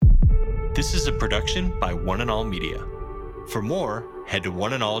This is a production by One and All Media. For more, head to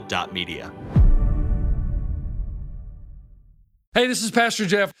oneandall.media. Hey, this is Pastor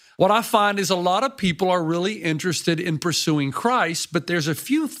Jeff. What I find is a lot of people are really interested in pursuing Christ, but there's a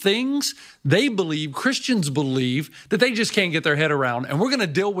few things they believe, Christians believe, that they just can't get their head around. And we're going to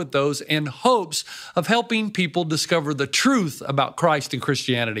deal with those in hopes of helping people discover the truth about Christ and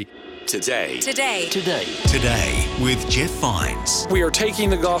Christianity. Today with Jeff Vines, We are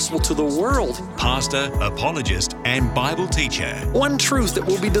taking the gospel to the world. pastor, apologist, and Bible teacher. One truth that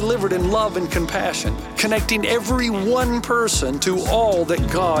will be delivered in love and compassion, connecting every one person to all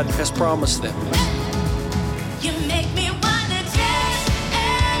that God has promised them. You make me wanna dance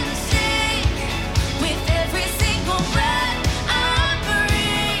and sing with every single breath I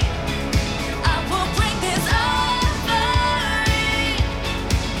breathe. I will bring this offering.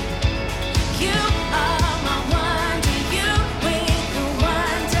 You are my wonder, you with the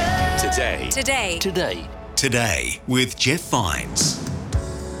wonder. Today with Jeff Vines.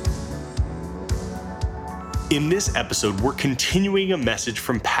 In this episode, we're continuing a message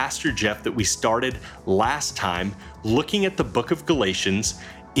from Pastor Jeff that we started last time, looking at the book of Galatians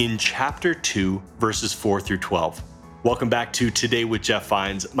in chapter 2, verses 4 through 12. Welcome back to Today with Jeff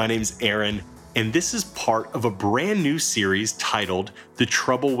Vines. My name's Aaron, and this is part of a brand new series titled The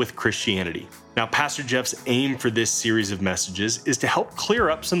Trouble with Christianity. Now, Pastor Jeff's aim for this series of messages is to help clear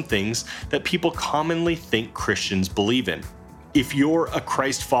up some things that people commonly think Christians believe in. If you're a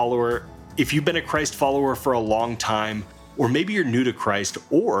Christ follower, if you've been a Christ follower for a long time, or maybe you're new to Christ,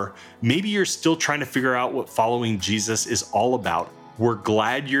 or maybe you're still trying to figure out what following Jesus is all about, we're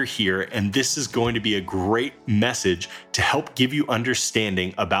glad you're here, and this is going to be a great message to help give you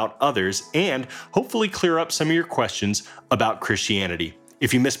understanding about others and hopefully clear up some of your questions about Christianity.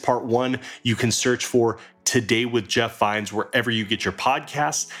 If you missed part 1, you can search for Today with Jeff Vines wherever you get your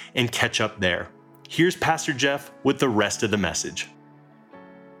podcasts and catch up there. Here's Pastor Jeff with the rest of the message.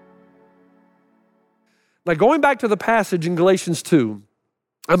 Now, going back to the passage in Galatians 2,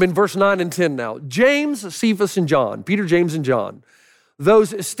 I'm in verse 9 and 10 now. James, Cephas, and John, Peter, James, and John,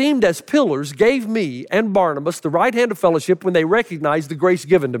 those esteemed as pillars, gave me and Barnabas the right hand of fellowship when they recognized the grace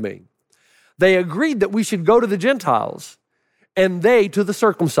given to me. They agreed that we should go to the Gentiles, and they to the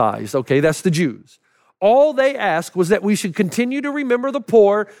circumcised. Okay, that's the Jews. All they asked was that we should continue to remember the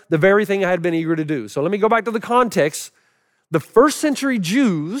poor, the very thing I had been eager to do. So let me go back to the context. The first century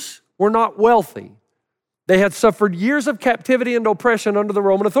Jews were not wealthy. They had suffered years of captivity and oppression under the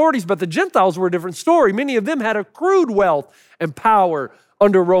Roman authorities, but the Gentiles were a different story. Many of them had accrued wealth and power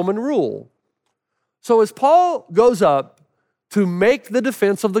under Roman rule. So as Paul goes up to make the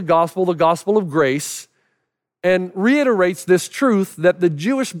defense of the gospel of grace, and reiterates this truth that the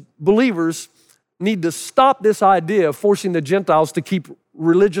Jewish believers need to stop this idea of forcing the Gentiles to keep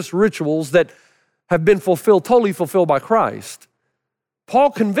religious rituals that have been totally fulfilled by Christ.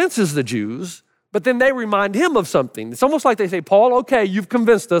 Paul convinces the Jews, but then they remind him of something. It's almost like they say, Paul, okay, you've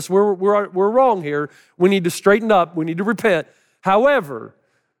convinced us. We're wrong here. We need to straighten up. We need to repent. However,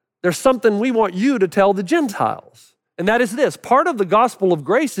 there's something we want you to tell the Gentiles. And that is this. Part of the gospel of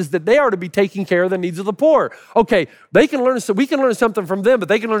grace is that they are to be taking care of the needs of the poor. Okay, we can learn something from them, but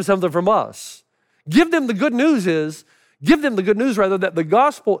they can learn something from us. Give them the good news that the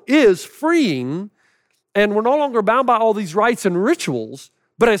gospel is freeing, and we're no longer bound by all these rites and rituals,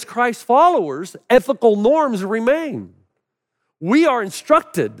 but as Christ followers, ethical norms remain. We are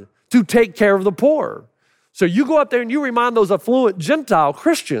instructed to take care of the poor. So you go up there and you remind those affluent Gentile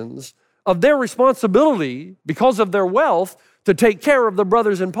Christians of their responsibility, because of their wealth, to take care of the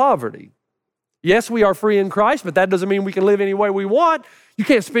brothers in poverty. Yes, we are free in Christ, but that doesn't mean we can live any way we want. You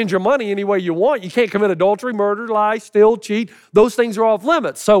can't spend your money any way you want. You can't commit adultery, murder, lie, steal, cheat. Those things are off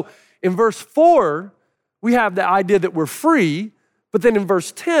limits. So in verse 4, we have the idea that we're free, but then in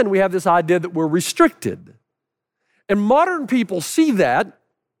verse 10, we have this idea that we're restricted. And modern people see that,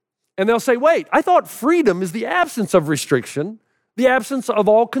 and they'll say, wait, I thought freedom is the absence of restriction, the absence of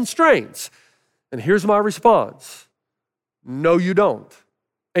all constraints. And here's my response. No, you don't.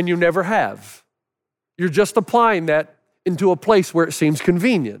 And you never have. You're just applying that into a place where it seems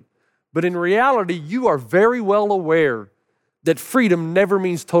convenient. But in reality, you are very well aware that freedom never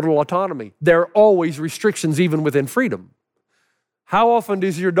means total autonomy. There are always restrictions even within freedom. How often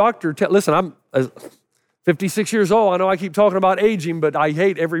does your doctor listen, I'm 56 years old. I know I keep talking about aging, but I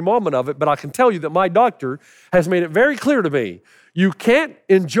hate every moment of it. But I can tell you that my doctor has made it very clear to me, you can't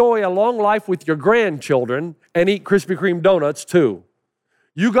enjoy a long life with your grandchildren and eat Krispy Kreme donuts too.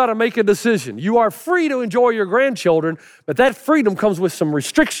 You got to make a decision. You are free to enjoy your grandchildren, but that freedom comes with some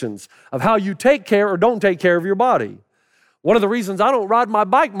restrictions of how you take care or don't take care of your body. One of the reasons I don't ride my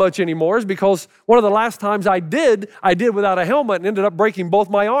bike much anymore is because one of the last times I did without a helmet and ended up breaking both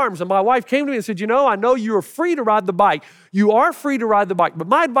my arms. And my wife came to me and said, I know you are free to ride the bike. You are free to ride the bike, but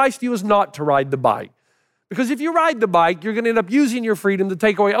my advice to you is not to ride the bike. Because if you ride the bike, you're going to end up using your freedom to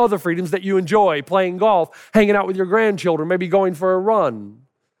take away other freedoms that you enjoy, playing golf, hanging out with your grandchildren, maybe going for a run.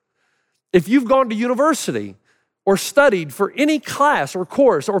 If you've gone to university or studied for any class or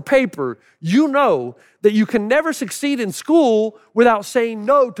course or paper, you know that you can never succeed in school without saying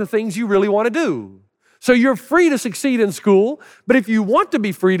no to things you really want to do. So you're free to succeed in school, but if you want to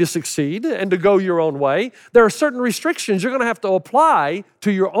be free to succeed and to go your own way, there are certain restrictions you're going to have to apply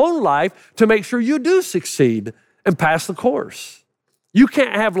to your own life to make sure you do succeed and pass the course. You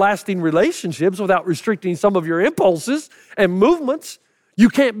can't have lasting relationships without restricting some of your impulses and movements. You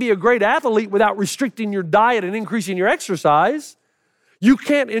can't be a great athlete without restricting your diet and increasing your exercise. You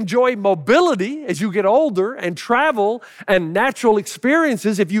can't enjoy mobility as you get older and travel and natural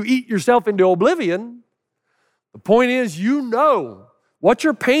experiences if you eat yourself into oblivion. The point is, you know what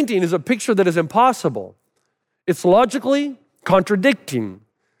you're painting is a picture that is impossible. It's logically contradicting.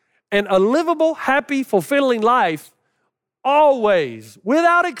 And a livable, happy, fulfilling life always,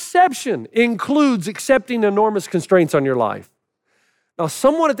 without exception, includes accepting enormous constraints on your life. Now,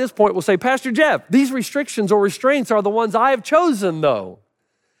 someone at this point will say, Pastor Jeff, these restrictions or restraints are the ones I have chosen, though.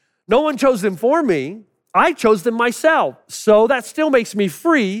 No one chose them for me. I chose them myself. So that still makes me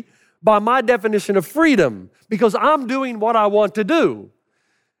free by my definition of freedom because I'm doing what I want to do.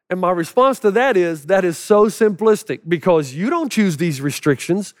 And my response to that is so simplistic because you don't choose these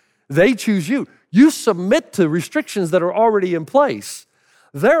restrictions. They choose you. You submit to restrictions that are already in place.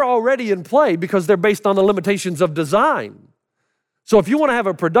 They're already in play because they're based on the limitations of design. So if you want to have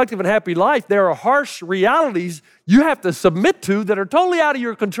a productive and happy life, there are harsh realities you have to submit to that are totally out of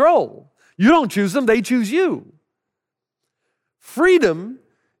your control. You don't choose them, they choose you. Freedom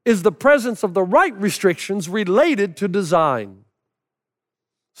is the presence of the right restrictions related to design.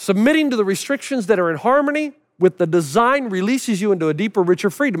 Submitting to the restrictions that are in harmony with the design releases you into a deeper, richer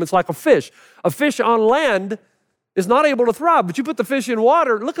freedom. It's like a fish. A fish on land is not able to thrive, but you put the fish in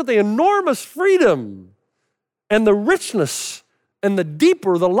water, look at the enormous freedom and the richness and the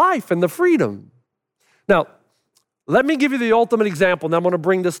deeper the life and the freedom. Now, let me give you the ultimate example. Now I'm going to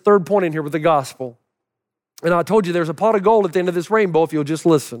bring this third point in here with the gospel. And I told you there's a pot of gold at the end of this rainbow if you'll just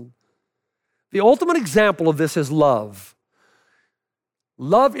listen. The ultimate example of this is love.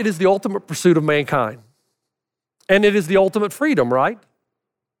 Love, it is the ultimate pursuit of mankind. And it is the ultimate freedom, right?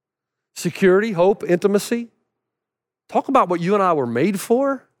 Security, hope, intimacy. Talk about what you and I were made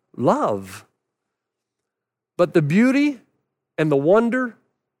for. Love. But the beauty and the wonder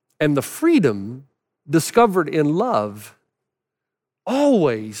and the freedom discovered in love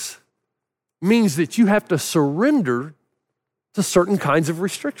always means that you have to surrender to certain kinds of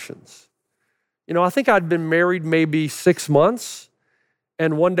restrictions. I think I'd been married maybe 6 months,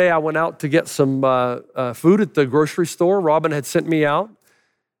 and one day I went out to get some food at the grocery store. Robin had sent me out,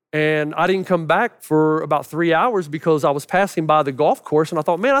 and I didn't come back for about 3 hours because I was passing by the golf course, and I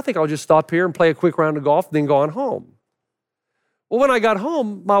thought, man, I think I'll just stop here and play a quick round of golf, then go on home. Well, when I got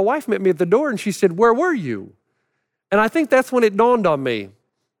home, my wife met me at the door, and she said, where were you? And I think that's when it dawned on me,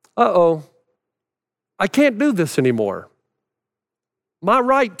 I can't do this anymore. My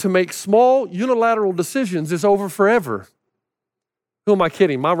right to make small unilateral decisions is over forever. Who am I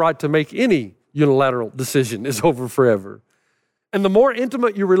kidding? My right to make any unilateral decision is over forever. And the more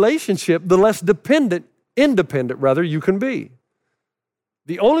intimate your relationship, the less independent you can be.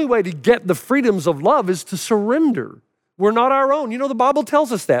 The only way to get the freedoms of love is to surrender. We're not our own. The Bible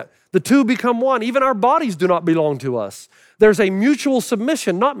tells us that. The two become one. Even our bodies do not belong to us. There's a mutual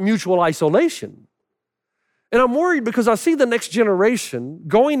submission, not mutual isolation. And I'm worried because I see the next generation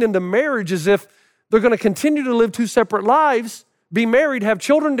going into marriage as if they're going to continue to live two separate lives, be married, have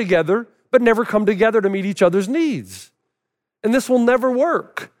children together, but never come together to meet each other's needs. And this will never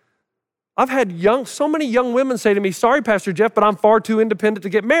work. I've had so many young women say to me, sorry, Pastor Jeff, but I'm far too independent to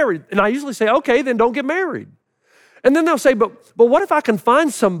get married. And I usually say, okay, then don't get married. And then they'll say, but what if I can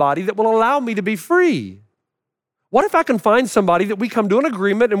find somebody that will allow me to be free? What if I can find somebody that we come to an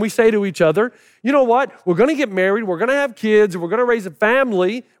agreement and we say to each other, you know what, we're going to get married, we're going to have kids, we're going to raise a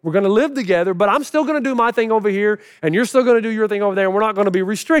family, we're going to live together, but I'm still going to do my thing over here and you're still going to do your thing over there and we're not going to be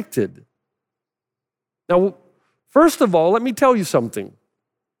restricted. Now, first of all, let me tell you something.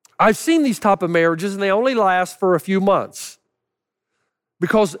 I've seen these type of marriages and they only last for a few months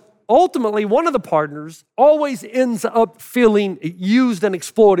because ultimately one of the partners always ends up feeling used and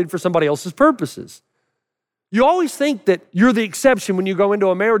exploited for somebody else's purposes. You always think that you're the exception when you go into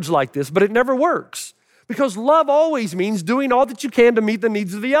a marriage like this, but it never works Because love always means doing all that you can to meet the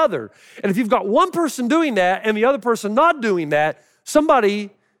needs of the other. And if you've got one person doing that and the other person not doing that,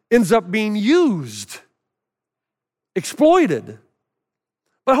 somebody ends up being used, exploited.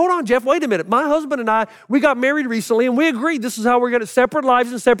 But hold on, Jeff, wait a minute. My husband and I, we got married recently and we agreed this is how we're going to separate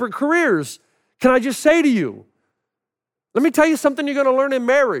lives and separate careers. Can I just say to you, let me tell you something you're going to learn in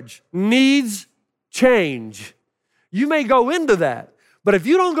marriage. Needs change. You may go into that, but if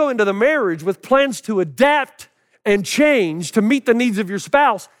you don't go into the marriage with plans to adapt and change to meet the needs of your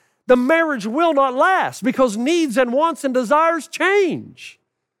spouse, the marriage will not last because needs and wants and desires change.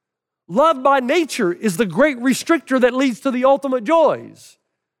 Love by nature is the great restrictor that leads to the ultimate joys.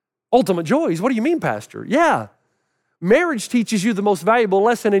 Ultimate joys? What do you mean, Pastor? Yeah. Marriage teaches you the most valuable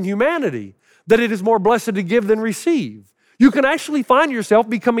lesson in humanity, that it is more blessed to give than receive. You can actually find yourself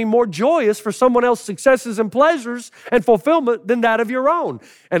becoming more joyous for someone else's successes and pleasures and fulfillment than that of your own.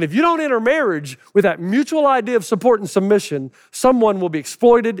 And if you don't enter marriage with that mutual idea of support and submission, someone will be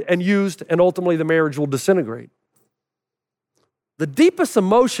exploited and used, and ultimately the marriage will disintegrate. The deepest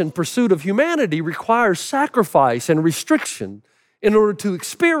emotion pursuit of humanity requires sacrifice and restriction in order to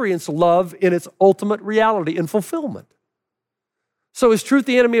experience love in its ultimate reality and fulfillment. So is truth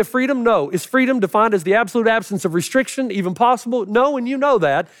the enemy of freedom? No. Is freedom defined as the absolute absence of restriction even possible? No, and you know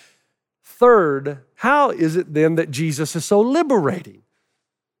that. Third, how is it then that Jesus is so liberating?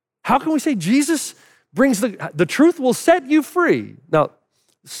 How can we say Jesus brings the truth will set you free? Now,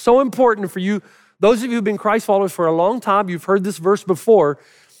 so important for you, those of you who've been Christ followers for a long time, you've heard this verse before,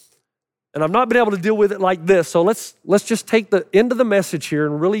 and I've not been able to deal with it like this, so let's just take the end of the message here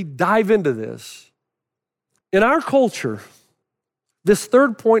and really dive into this. In our culture, this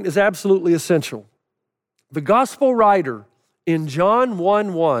third point is absolutely essential. The gospel writer in John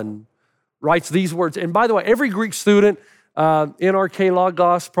 1:1 writes these words. And by the way, every Greek student, NRK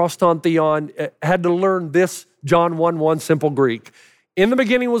Logos, Proston Theon, had to learn this John 1:1 simple Greek. In the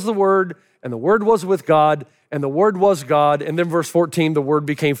beginning was the Word, and the Word was with God, and the Word was God. And then verse 14, the Word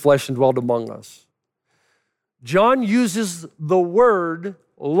became flesh and dwelled among us. John uses the word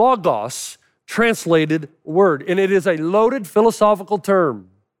logos, translated word, and it is a loaded philosophical term.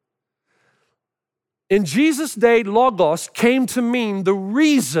 In Jesus' day, logos came to mean the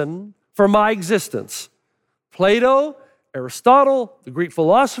reason for my existence. Plato, Aristotle, the Greek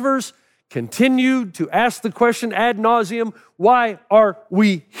philosophers continued to ask the question ad nauseum, why are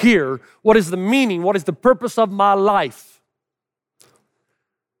we here? What is the meaning? What is the purpose of my life?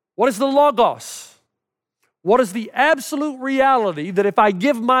 What is the logos? What is the absolute reality that if I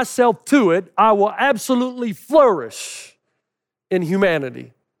give myself to it, I will absolutely flourish in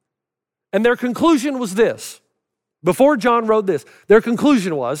humanity? And their conclusion was this. Before John wrote this, their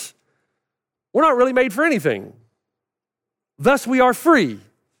conclusion was, we're not really made for anything. Thus we are free.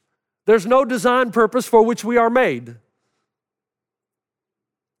 There's no design purpose for which we are made.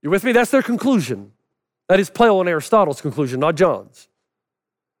 You with me? That's their conclusion. That is Plato and Aristotle's conclusion, not John's.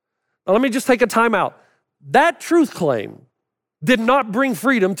 Now let me just take a time out. That truth claim did not bring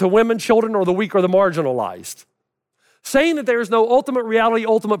freedom to women, children, or the weak or the marginalized. Saying that there is no ultimate reality,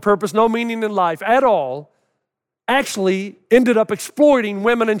 ultimate purpose, no meaning in life at all, actually ended up exploiting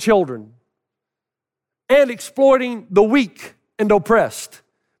women and children and exploiting the weak and oppressed.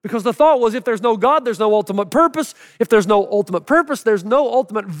 Because the thought was if there's no God, there's no ultimate purpose. If there's no ultimate purpose, there's no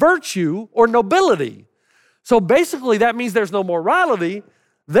ultimate virtue or nobility. So basically that means there's no morality.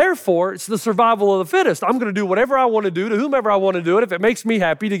 Therefore, it's the survival of the fittest. I'm going to do whatever I want to do to whomever I want to do it if it makes me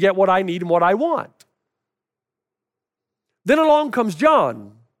happy to get what I need and what I want. Then along comes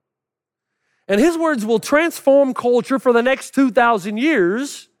John. And his words will transform culture for the next 2,000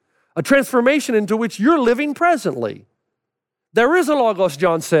 years, a transformation into which you're living presently. There is a logos,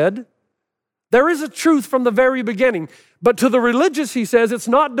 John said. There is a truth from the very beginning. But to the religious, he says, it's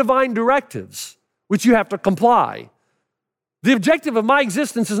not divine directives, which you have to comply. The objective of my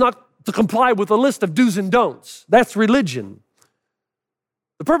existence is not to comply with a list of do's and don'ts. That's religion.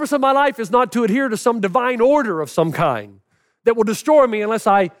 The purpose of my life is not to adhere to some divine order of some kind that will destroy me unless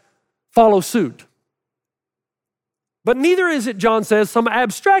I follow suit. But neither is it, John says, some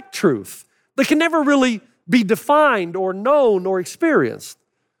abstract truth that can never really be defined or known or experienced.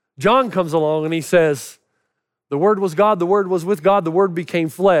 John comes along and he says, the Word was God, the Word was with God, the Word became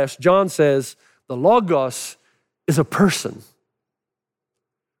flesh. John says, the Logos is a person.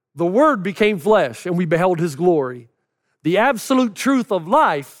 The Word became flesh and we beheld His glory. The absolute truth of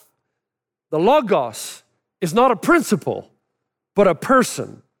life, the Logos, is not a principle, but a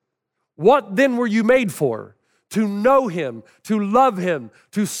person. What then were you made for? To know Him, to love Him,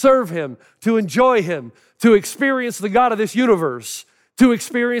 to serve Him, to enjoy Him, to experience the God of this universe, to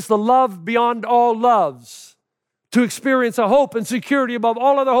experience the love beyond all loves, to experience a hope and security above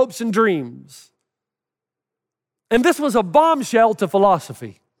all other hopes and dreams. And this was a bombshell to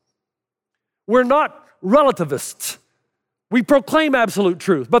philosophy. We're not relativists. We proclaim absolute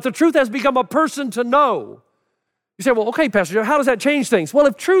truth, but the truth has become a person to know. You say, well, okay, Pastor Joe, how does that change things? Well,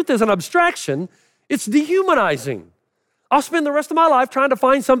 if truth is an abstraction, it's dehumanizing. I'll spend the rest of my life trying to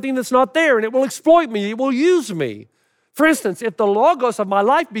find something that's not there, and it will exploit me, it will use me. For instance, if the logos of my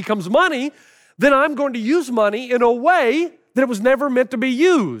life becomes money, then I'm going to use money in a way that it was never meant to be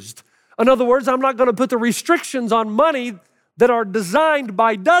used. In other words, I'm not going to put the restrictions on money that are designed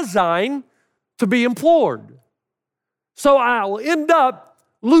by design to be implored. So I'll end up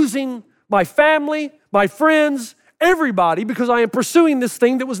losing my family, my friends, everybody, because I am pursuing this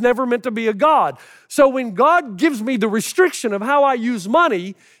thing that was never meant to be a God. So when God gives me the restriction of how I use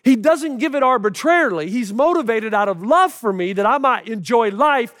money, He doesn't give it arbitrarily. He's motivated out of love for me that I might enjoy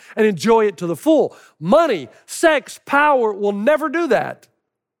life and enjoy it to the full. Money, sex, power will never do that.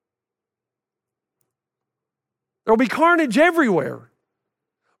 There will be carnage everywhere.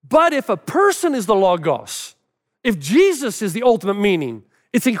 But if a person is the logos, if Jesus is the ultimate meaning,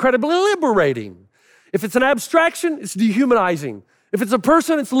 it's incredibly liberating. If it's an abstraction, it's dehumanizing. If it's a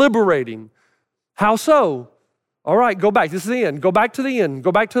person, it's liberating. How so? All right, go back. This is the end. Go back to the end.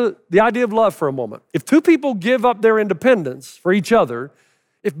 Go back to the idea of love for a moment. If two people give up their independence for each other,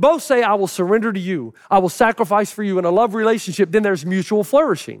 if both say, I will surrender to you, I will sacrifice for you in a love relationship, then there's mutual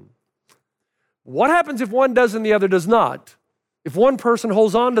flourishing. What happens if one does and the other does not? If one person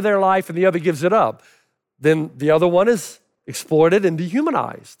holds on to their life and the other gives it up, then the other one is exploited and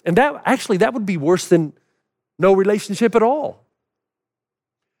dehumanized. And that would be worse than no relationship at all.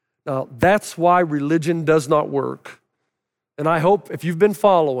 Now, that's why religion does not work. And I hope if you've been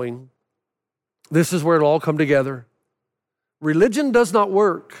following, this is where it'll all come together. Religion does not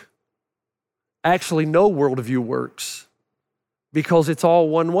work. Actually, no worldview works because it's all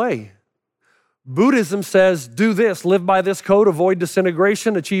one way. Buddhism says, do this, live by this code, avoid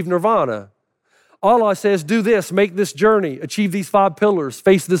disintegration, achieve nirvana. Allah says, do this, make this journey, achieve these 5 pillars,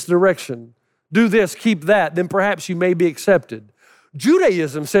 face this direction. Do this, keep that, then perhaps you may be accepted.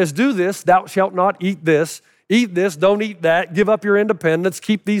 Judaism says, do this, thou shalt not eat this, don't eat that, give up your independence,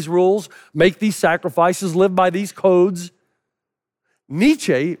 keep these rules, make these sacrifices, live by these codes.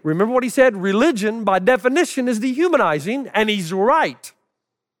 Nietzsche, remember what he said? Religion, by definition, is dehumanizing, and he's right.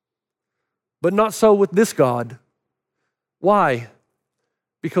 But not so with this God. Why?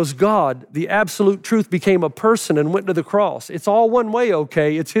 Because God, the absolute truth, became a person and went to the cross. It's all one way,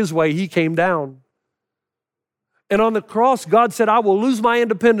 okay? It's His way. He came down. And on the cross, God said, I will lose my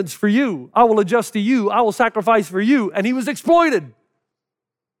independence for you. I will adjust to you. I will sacrifice for you. And He was exploited.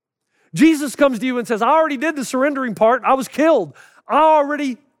 Jesus comes to you and says, I already did the surrendering part. I was killed. I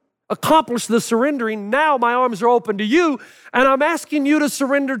already accomplished the surrendering. Now my arms are open to you, and I'm asking you to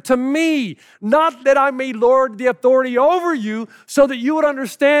surrender to me, not that I may lord the authority over you, so that you would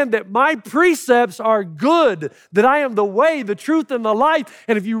understand that my precepts are good, that I am the way, the truth, and the life.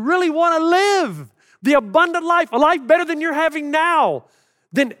 And if you really want to live the abundant life, a life better than you're having now,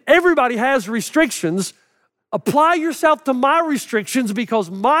 then everybody has restrictions. Apply yourself to my restrictions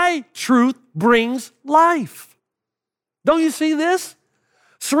because my truth brings life. Don't you see this?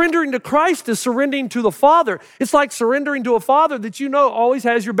 Surrendering to Christ is surrendering to the Father. It's like surrendering to a father that you know always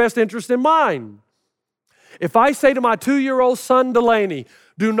has your best interest in mind. If I say to my 2-year-old son, Delaney,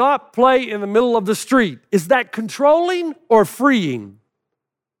 do not play in the middle of the street, is that controlling or freeing?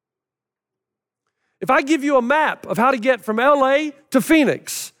 If I give you a map of how to get from LA to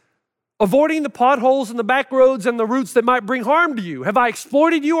Phoenix, avoiding the potholes and the back roads and the routes that might bring harm to you, have I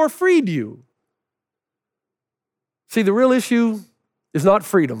exploited you or freed you? See, the real issue is not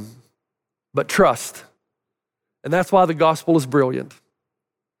freedom, but trust. And that's why the gospel is brilliant.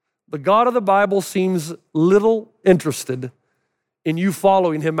 The God of the Bible seems little interested in you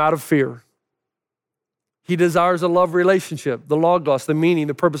following Him out of fear. He desires a love relationship. The logos, the meaning,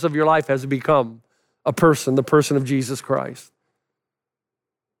 the purpose of your life has become a person, the person of Jesus Christ.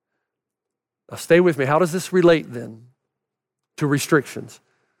 Now stay with me. How does this relate then to restrictions?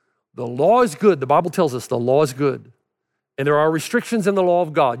 The law is good. The Bible tells us the law is good. And there are restrictions in the law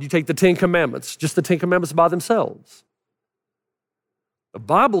of God. You take the 10 Commandments, just the 10 Commandments by themselves. The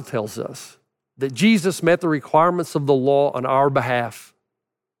Bible tells us that Jesus met the requirements of the law on our behalf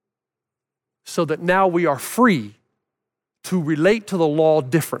so that now we are free to relate to the law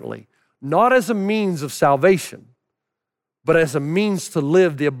differently, not as a means of salvation, but as a means to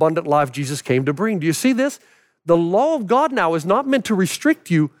live the abundant life Jesus came to bring. Do you see this? The law of God now is not meant to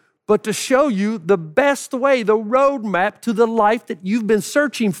restrict you, but to show you the best way, the roadmap to the life that you've been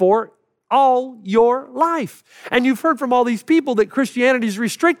searching for all your life. And you've heard from all these people that Christianity is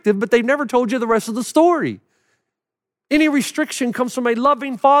restrictive, but they've never told you the rest of the story. Any restriction comes from a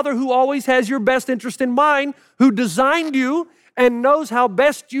loving Father who always has your best interest in mind, who designed you and knows how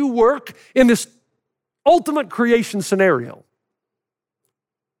best you work in this ultimate creation scenario.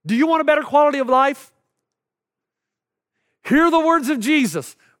 Do you want a better quality of life? Hear the words of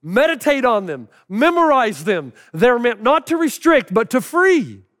Jesus. Meditate on them. Memorize them. They're meant not to restrict, but to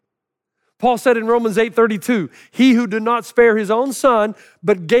free. Paul said in Romans 8:32, he who did not spare his own son,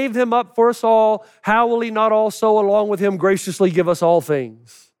 but gave him up for us all, how will he not also along with him graciously give us all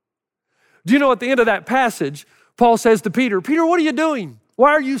things? Do you know at the end of that passage, Paul says to Peter, Peter, what are you doing?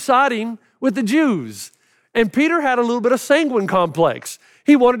 Why are you siding with the Jews? And Peter had a little bit of sanguine complex.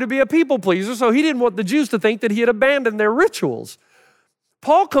 He wanted to be a people pleaser, so he didn't want the Jews to think that he had abandoned their rituals.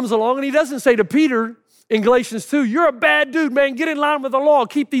 Paul comes along and he doesn't say to Peter, in Galatians 2, you're a bad dude, man. Get in line with the law.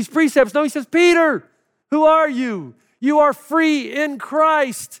 Keep these precepts. No, he says, Peter, who are you? You are free in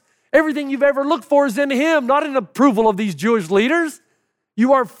Christ. Everything you've ever looked for is in him, not in approval of these Jewish leaders.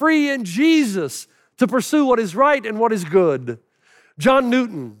 You are free in Jesus to pursue what is right and what is good. John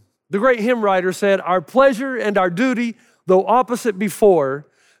Newton, the great hymn writer, said, our pleasure and our duty, though opposite before,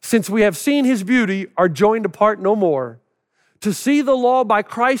 since we have seen his beauty, are joined apart no more. To see the law by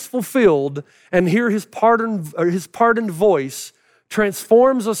Christ fulfilled and hear his pardoned voice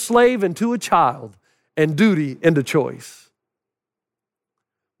transforms a slave into a child and duty into choice.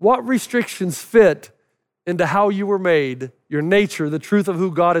 What restrictions fit into how you were made, your nature, the truth of who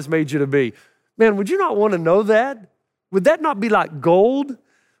God has made you to be? Man, would you not want to know that? Would that not be like gold?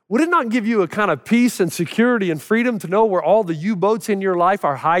 Would it not give you a kind of peace and security and freedom to know where all the U-boats in your life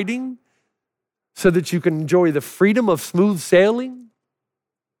are hiding, so that you can enjoy the freedom of smooth sailing?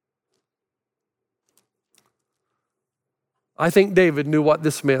 I think David knew what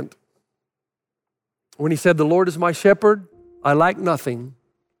this meant. When he said, the Lord is my shepherd, I lack nothing.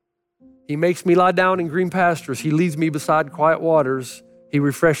 He makes me lie down in green pastures. He leads me beside quiet waters. He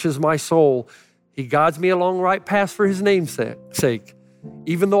refreshes my soul. He guides me along right paths for his name's sake.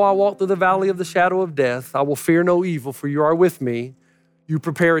 Even though I walk through the valley of the shadow of death, I will fear no evil, for you are with me. You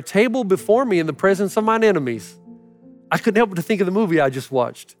prepare a table before me in the presence of mine enemies. I couldn't help but to think of the movie I just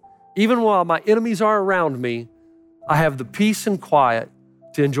watched. Even while my enemies are around me, I have the peace and quiet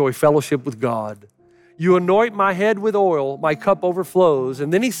to enjoy fellowship with God. You anoint my head with oil, my cup overflows.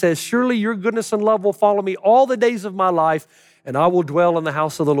 And then he says, surely your goodness and love will follow me all the days of my life, and I will dwell in the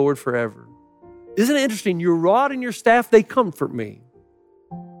house of the Lord forever. Isn't it interesting? Your rod and your staff, they comfort me.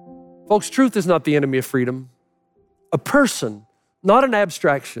 Folks, truth is not the enemy of freedom. A person, not an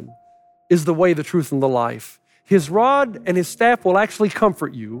abstraction, is the way, the truth, and the life. His rod and his staff will actually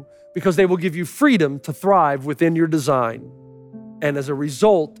comfort you because they will give you freedom to thrive within your design. And as a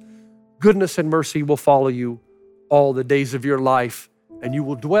result, goodness and mercy will follow you all the days of your life, and you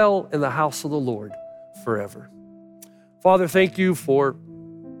will dwell in the house of the Lord forever. Father, thank you for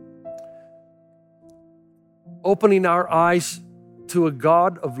opening our eyes to a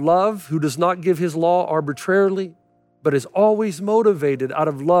God of love who does not give his law arbitrarily, but is always motivated out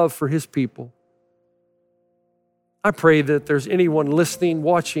of love for his people. I pray that there's anyone listening,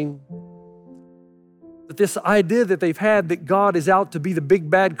 watching, that this idea that they've had that God is out to be the big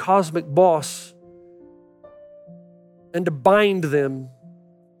bad cosmic boss and to bind them,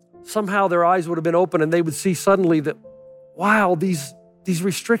 somehow their eyes would have been open and they would see suddenly that, wow, these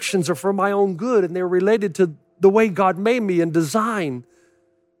restrictions are for my own good and they're related to the way God made me and design.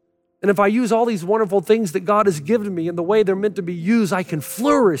 And if I use all these wonderful things that God has given me in the way they're meant to be used, I can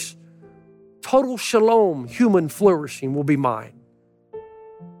flourish. Total shalom, human flourishing will be mine.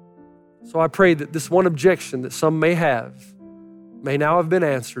 So I pray that this one objection that some may have may now have been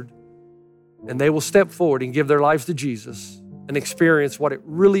answered, and they will step forward and give their lives to Jesus and experience what it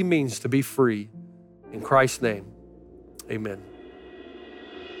really means to be free. In Christ's name, amen.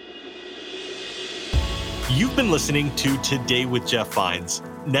 You've been listening to Today with Jeff Vines.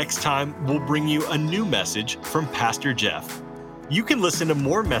 Next time, we'll bring you a new message from Pastor Jeff. You can listen to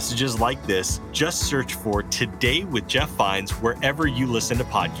more messages like this. Just search for Today with Jeff Vines wherever you listen to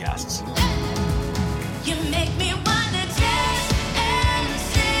podcasts. You make me wanna dance and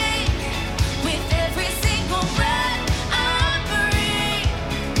sing with every single breath I breathe.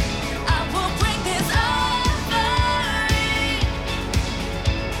 I will bring this offering.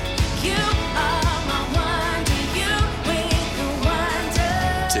 You are my wonder, you bring the wonder.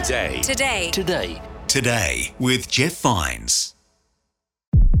 Today with Jeff Vines.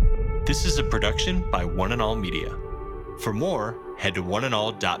 This is a production by One and All Media. For more, head to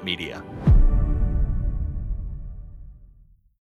oneandall.media.